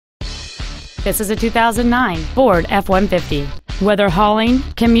This is a 2009 Ford F-150. Whether hauling,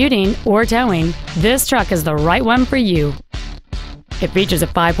 commuting, or towing, this truck is the right one for you. It features a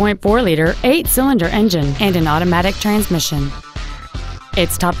 5.4-liter, 8-cylinder engine and an automatic transmission.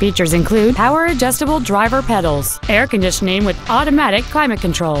 Its top features include power-adjustable driver pedals, air conditioning with automatic climate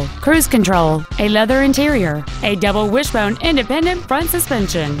control, cruise control, a leather interior, a double wishbone independent front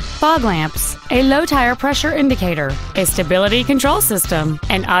suspension, fog lamps, a low tire pressure indicator, a stability control system,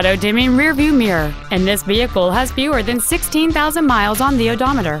 an auto-dimming rearview mirror, and this vehicle has fewer than 16,000 miles on the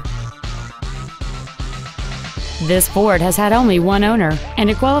odometer. This Ford has had only one owner, and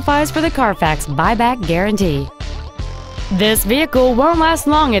it qualifies for the Carfax buyback guarantee. This vehicle won't last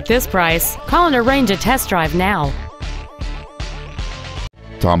long at this price. Call and arrange a test drive now.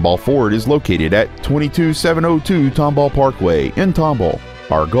 Tomball Ford is located at 22702 Tomball Parkway in Tomball.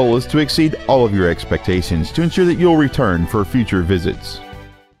 Our goal is to exceed all of your expectations to ensure that you'll return for future visits.